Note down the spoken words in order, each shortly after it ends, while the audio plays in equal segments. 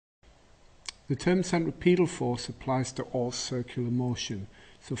The term centripetal force applies to all circular motion.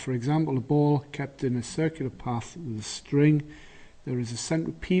 So for example, a ball kept in a circular path with a string, there is a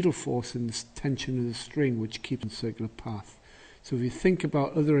centripetal force in the tension of the string which keeps the circular path. So if you think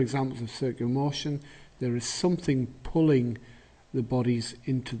about other examples of circular motion, there is something pulling the bodies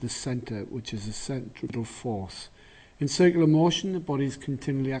into the center, which is a centripetal force. In circular motion, the body is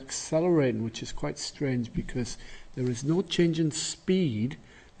continually accelerating, which is quite strange because there is no change in speed.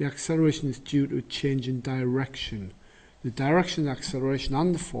 The acceleration is due to a change in direction. The direction of the acceleration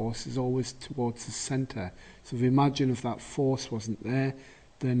and the force is always towards the center. So if you imagine if that force wasn't there,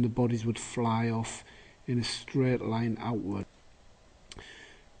 then the bodies would fly off in a straight line outward.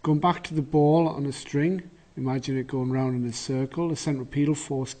 Going back to the ball on a string, imagine it going round in a circle. The centripetal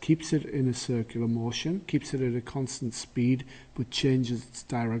force keeps it in a circular motion, keeps it at a constant speed, but changes its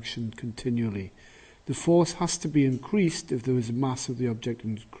direction continually. The force has to be increased if the mass of the object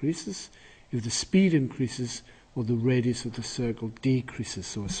increases, if the speed increases, or the radius of the circle decreases,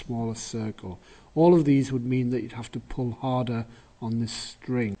 so a smaller circle. All of these would mean that you'd have to pull harder on this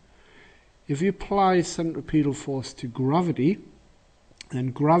string. If you apply centripetal force to gravity,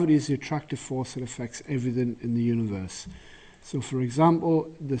 then gravity is the attractive force that affects everything in the universe. So for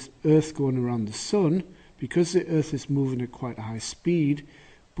example, the Earth going around the Sun, because the Earth is moving at quite a high speed,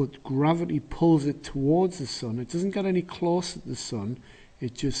 but gravity pulls it towards the Sun. It doesn't get any closer to the Sun,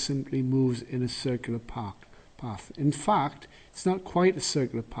 it just simply moves in a circular path. In fact, it's not quite a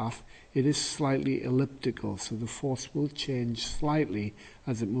circular path, it is slightly elliptical, so the force will change slightly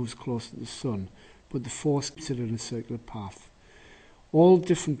as it moves closer to the Sun, but the force keeps it in a circular path. All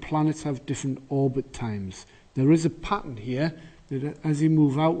different planets have different orbit times. There is a pattern here that as you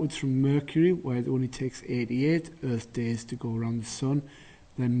move outwards from Mercury, where it only takes 88 Earth days to go around the Sun,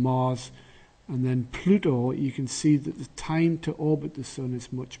 then Mars, and then Pluto, you can see that the time to orbit the Sun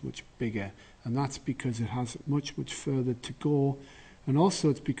is much, much bigger. And that's because it has much, much further to go. And also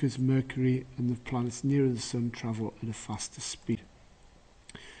it's because Mercury and the planets nearer the Sun travel at a faster speed.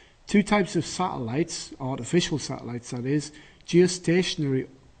 Two types of satellites, artificial satellites that is, geostationary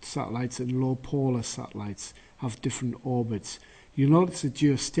satellites and low polar satellites have different orbits. You'll notice that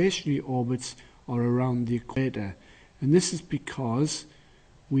geostationary orbits are around the equator. And this is because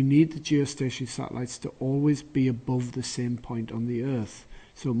we need the geostationary satellites to always be above the same point on the Earth.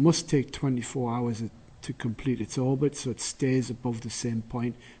 So it must take 24 hours to complete its orbit, so it stays above the same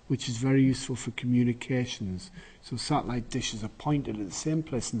point, which is very useful for communications. So satellite dishes are pointed at the same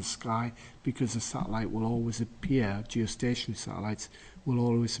place in the sky because the satellite will always appear, geostationary satellites will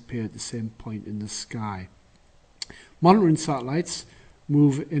always appear at the same point in the sky. Monitoring satellites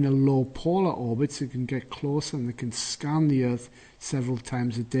move in a low polar orbit, so they can get closer and they can scan the Earth several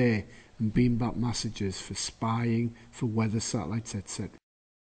times a day and beam back messages for spying, for weather satellites, etc.